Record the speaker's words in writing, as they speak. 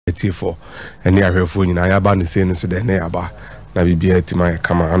for any area for you. I abandon saying so the neighbor. Na bibia ti my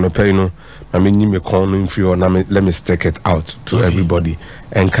kama anope no na menyi me kon no mfio na let me stick it out to everybody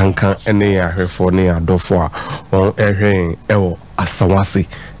and kankan ene ya hwefo ne adofo a on ehwen ewo asawase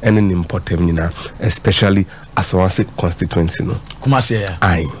ene ni importem nyina especially asawase constituency no Kumasi ya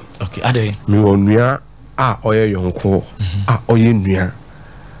ai okay ade mi onua a oye yonko a oye nua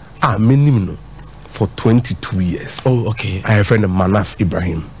a menim no for 22 years. Oh okay. I have friend Manaf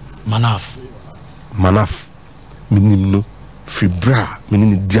Ibrahim. Manaf minim no Fibra,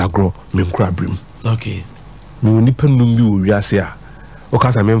 meaning diagro, menkra brim. Okay. Me woni panum bi wo wiase a. O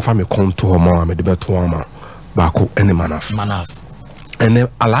ka sa me mfa me konto ho ma me de beto ama. Ba ko ene Manaf. Ene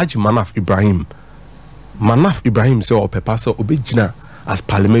Alhaji Manaf Ibrahim. Manaf Ibrahim say o pepa so obegina as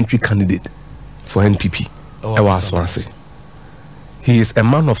parliamentary candidate for NPP. Ewa Swansea. He is a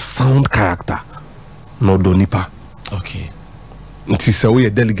man of sound character. No donipa. Okay. Nti se we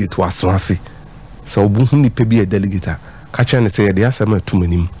delegate to Swansea. So obu hu ni pe bi delegate. Catch and say the asema too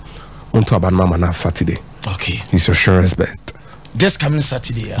many onto Abanma Manaf Saturday. Okay. He's your sure respect. This coming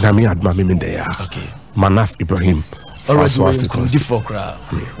Saturday. Nami adma me there. Okay. Manaf Ibrahim. Already we for crowd.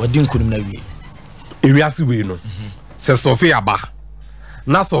 What didn't couldn't we? Iriasi we no. Se Sophia ba.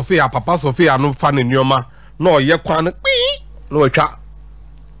 Na Sophia papa Sophia no fan in yoma. No ye kwan no etwa.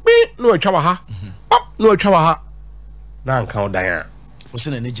 No etwa wa ha. Pop no etwa wa ha. Na nka odan.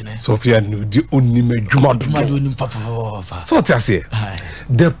 Sophia the only so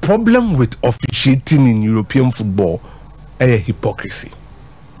the problem with officiating in European football is hypocrisy.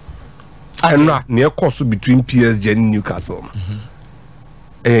 And now near course between PSG and Newcastle.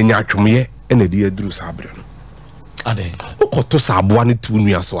 And Yachumye and a dear Drew Sabrian. Ade. Okoto Sabuani to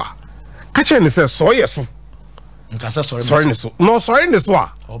Niaswa. Catch and says, so yes. Sorry, no, sorry, in this one.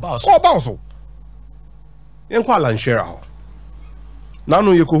 Oh, Bowso. Yanqualan Sherrill. Now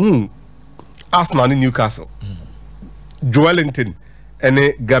no you Arsenal in Newcastle. Joelinton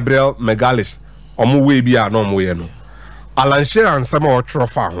and Gabriel Megalish omu we bi no mo ye no. Alan Shearer and some or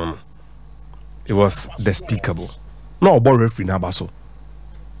trophy. It was despicable. No ball referee na baso.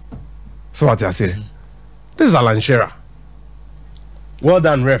 So what I say? This is Alan Shearer. Well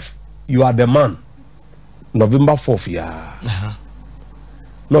done, ref. You are the man. November 4th, yeah.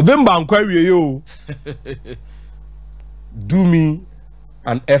 November inquiry you. Do me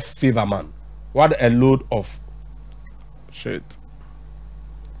an F favor, man. What a load of shit.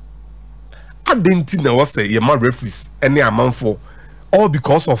 I didn't think there was a man referees any amount for all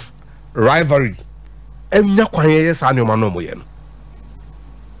because of rivalry.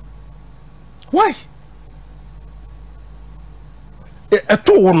 Why?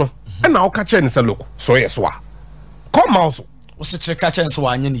 And now catch and say, look, so yes, what? Come also. What's the catch and so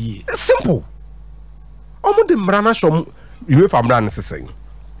on? Simple. Omo de mrana shom you if I'm not saying.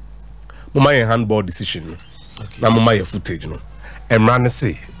 Mama ye handball decision. Okay. Na mama ye footage no. Emrana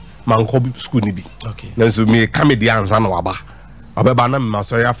say man ko bi school ni bi. Okay. Na so me comedians an waba. Abeba na me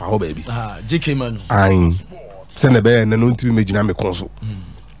maso ya fa ho ba bi. Ah, JK man. Ain. Se ne be na no ntimi megina me konso.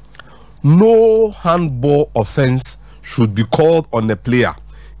 No handball offense should be called on a player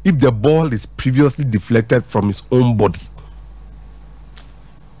if the ball is previously deflected from his own body.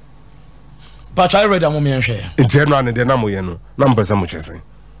 But I read a moment share. In general, and the Namoyano, number some chasing.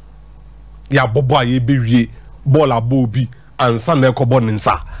 Ya boba ye be bola bobi and Sunday cobon in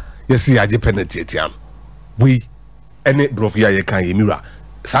sa. Yes, see, I dependent yam. We any brofia ye can mira.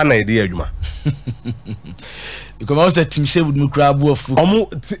 Sana idea, you ma. You come out that Tim Shea would move crab wolf.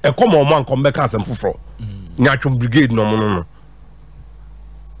 A common man come back as some fufro. Natural brigade no.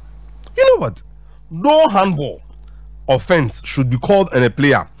 You know what? No handball offense should be called on a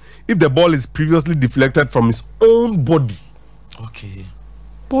player if the ball is previously deflected from his own body. Okay.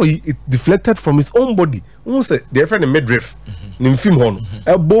 Boy, it deflected from his own body. Who say the friend midriff? Nimfim hon.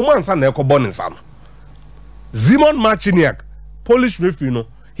 A bowman san eko born san. Zimon Marciniak, Polish referee, you know,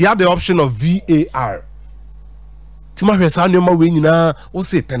 he had the option of VAR. Timothy Sanyoma win na who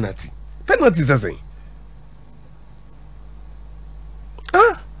say penalty. Penalty is saying.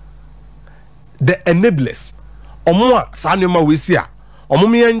 The enablers. Omo Sanyoma we see. Omo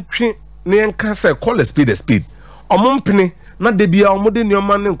mi entwe ne enka say call a speed. Omo mpene na de bia omo de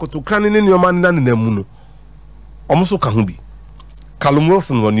nyoma ne nkotokran ne nyoma na namu no. Omo so ka ho bi. Callum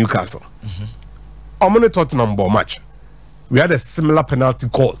Wilson was Newcastle. Omo ne Tottenham ball match. We had a similar penalty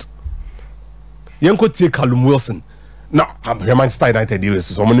called. Yanko tie Callum Wilson. Now, Manchester United US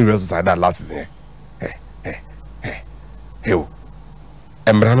so many real side that last season. Hey.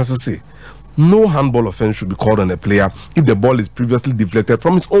 Embrana so say no handball offense should be called on a player if the ball is previously deflected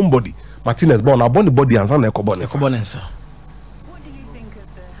from his own body. Martinez born the body and San Eko Bonesa. What do you think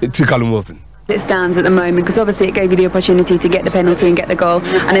of the Callum Wilson. It stands at the moment, because obviously it gave you the opportunity to get the penalty and get the goal,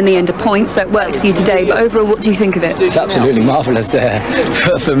 and in the end a point, so it worked for you today. But overall, what do you think of it? It's absolutely marvellous.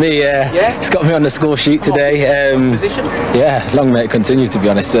 For me, it's got me on the score sheet today. Long may it continue, to be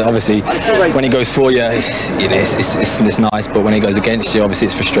honest. Obviously, when he goes for you, it's nice, but when he goes against you, obviously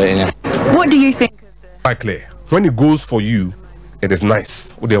it's frustrating. Yeah. What do you think of Quite clear. When it goes for you, it is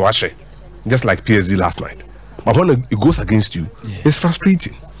nice. Just like PSG last night. But when it goes against you, it's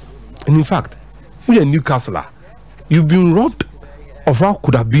frustrating. And in fact, we are Newcastle. You've been robbed of what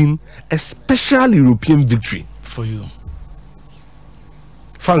could have been a special European victory for you.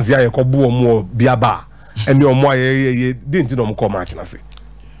 Fans here more biaba and your more didn't know come match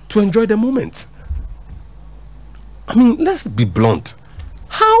to enjoy the moment. I mean, let's be blunt.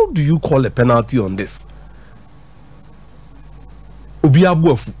 How do you call a penalty on this?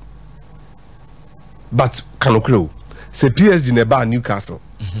 Obiabuafu. But Kanokro, say PSG neba Newcastle.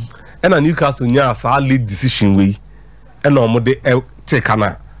 And a Newcastle nya sa lead decision way. And no more de take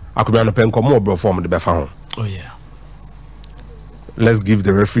ana. Akubiano penko more bro form the befa. Oh yeah. Let's give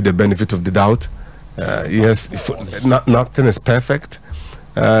the referee the benefit of the doubt. Yes, nothing is perfect.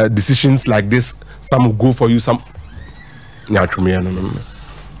 Decisions like this, some will go for you, some. Nothing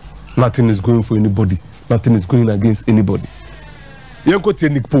is going for anybody. Nothing is going against anybody. You go to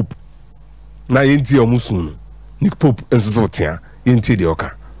Nick Pope. Na yenti omusun. Nick Pope enso tia yenti de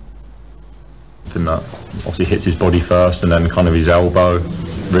oka. And that obviously hits his body first, and then kind of his elbow,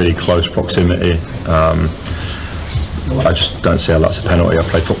 really close proximity. I just don't see how that's a penalty. I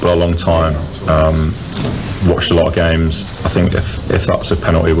played football a long time, watched a lot of games. I think if that's a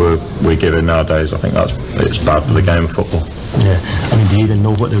penalty we're giving nowadays, I think it's bad for the game of football. Yeah, I mean, do you even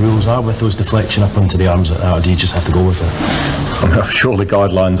know what the rules are with those deflection up onto the arms like that, or do you just have to go with it? I mean, I'm sure the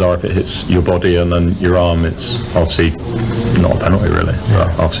guidelines are if it hits your body and then your arm, it's obviously not a penalty really.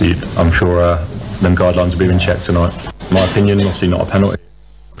 Yeah. But obviously, I'm sure them guidelines will be checked tonight. In my opinion, obviously not a penalty.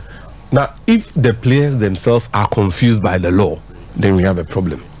 Now, if the players themselves are confused by the law, then we have a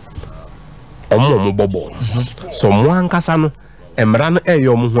problem. So, one kasano, emran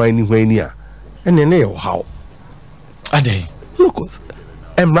eyo muhwani and then how? Ade. Look,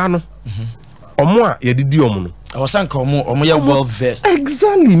 emrano. Omwa yedidi omuno. I was saying omo ya well versed.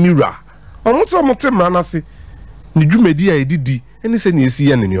 Exactly, Mira. Temrana si ni dwumedi ya yedidi eni se ni esi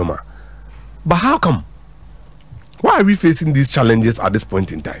ya nyoma. But how come? Why are we facing these challenges at this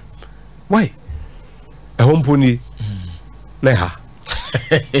point in time? Why? A home pony. Neha.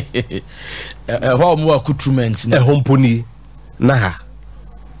 How more accoutrements? A home pony. Naha.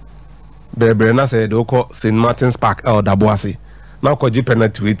 Berena said, Oko St. Martin's Park, El Daboasi. Now, could you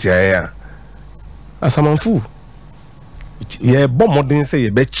penetrate here? As a man fool. Yeah, bomb modern say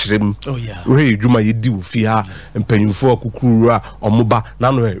a bet trim. Oh, yeah. Ray, you my do fear and penny for Kukura or Moba.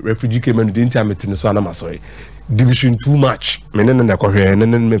 Now, refugee came and didn't tell me to Swanama, sorry. Division too much. Menen and the Korea and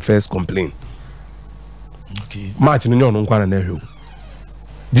then me first complain. Okay. March in your own quarter.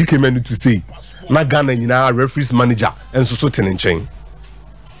 GK men to say, not Ghana in our referees manager and so in chain.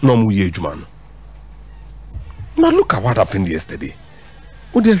 No more age man. Now look at what happened yesterday.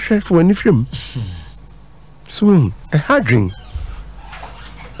 What did I for any film? Swim, a hard drink.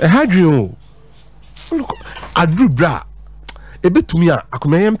 A hard drink. Look, I drew bra. A bit to me, I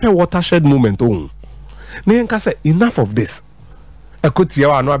could watershed moment. Oh, Nenka said, enough of this. I could see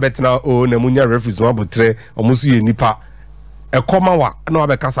how I know better now. Oh, Nemunia referees, one but three, almost you nipa. A comma, no,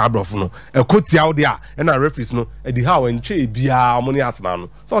 I can't abroad. No, a could see out there, and I referees no, and the how and che be money as now.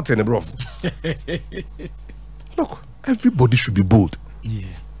 So I'll tell you, bro. Look, everybody should be bold. Yeah.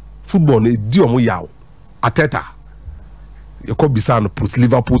 Football, a deal mo yaw. Ateta. You could be signed post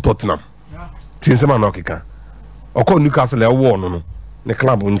Liverpool Tottenham. Tinsema no kika. Oko Newcastle a war no. The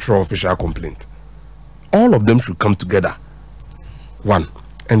club won't throw official complaint. All of them should come together. One,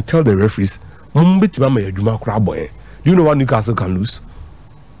 and tell the referees, do you know what Newcastle can lose?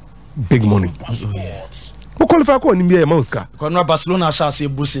 Big money. Oh, yes. Who qualify for NBA Mosca? Barcelona shall say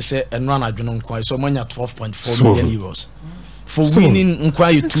Bussy say and run at Junon so money at 12.4 million euros. For winning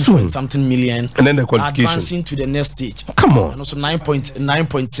inquiry 2.something million and then the qualification advancing to the next stage. Come on. And also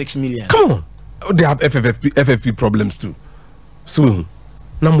 9.6 million. Come on. They have FFP problems too. So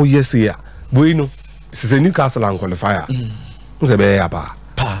now yes here. Bueno, this is a Newcastle and qualifier.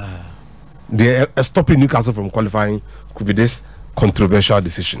 They are stopping Newcastle from qualifying could be this controversial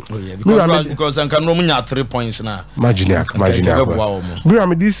decision. Oh yeah, because I can normally 3 points now. Imagine. Bro, I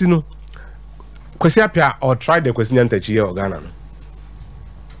mean this, you know. Kwesiapia or try the question and touch here or Ghana.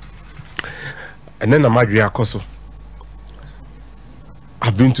 And then Amadria Koso.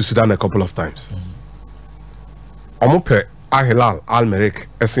 I've been to Sudan a couple of times. Omope Al Hilal, Al Merrick,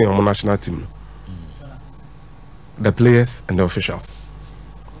 essay on national team. The players and the officials.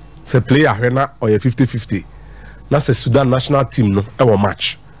 Say player here or 50-50. That's a Sudan national team no ever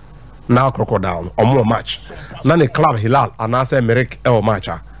match. Now Crocodile or more match. Now the club Hilal and I say Merrick ever match.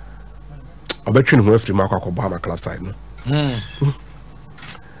 I bet you know if you mark Obama club side no.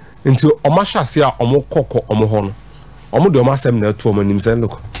 Into Omasha sia omo koko omo hono. Omo de Oma sem na to omo nim say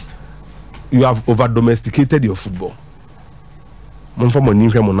look. You have over domesticated your football. Mon for mo nim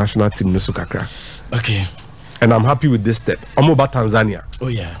hwe mo national team no so kakra. Okay. And I'm happy with this step. I'm about Tanzania. Oh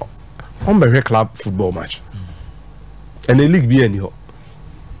yeah. I'm a club football match. And the league be anyhow.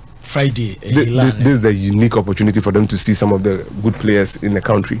 Friday. This is the unique opportunity for them to see some of the good players in the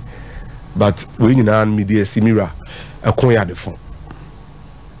country. But when you know media Simira, a coin the phone.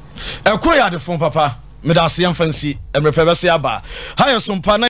 A coin the phone, Papa. Medasian fancy and repebasiaba. Hire SOMPA.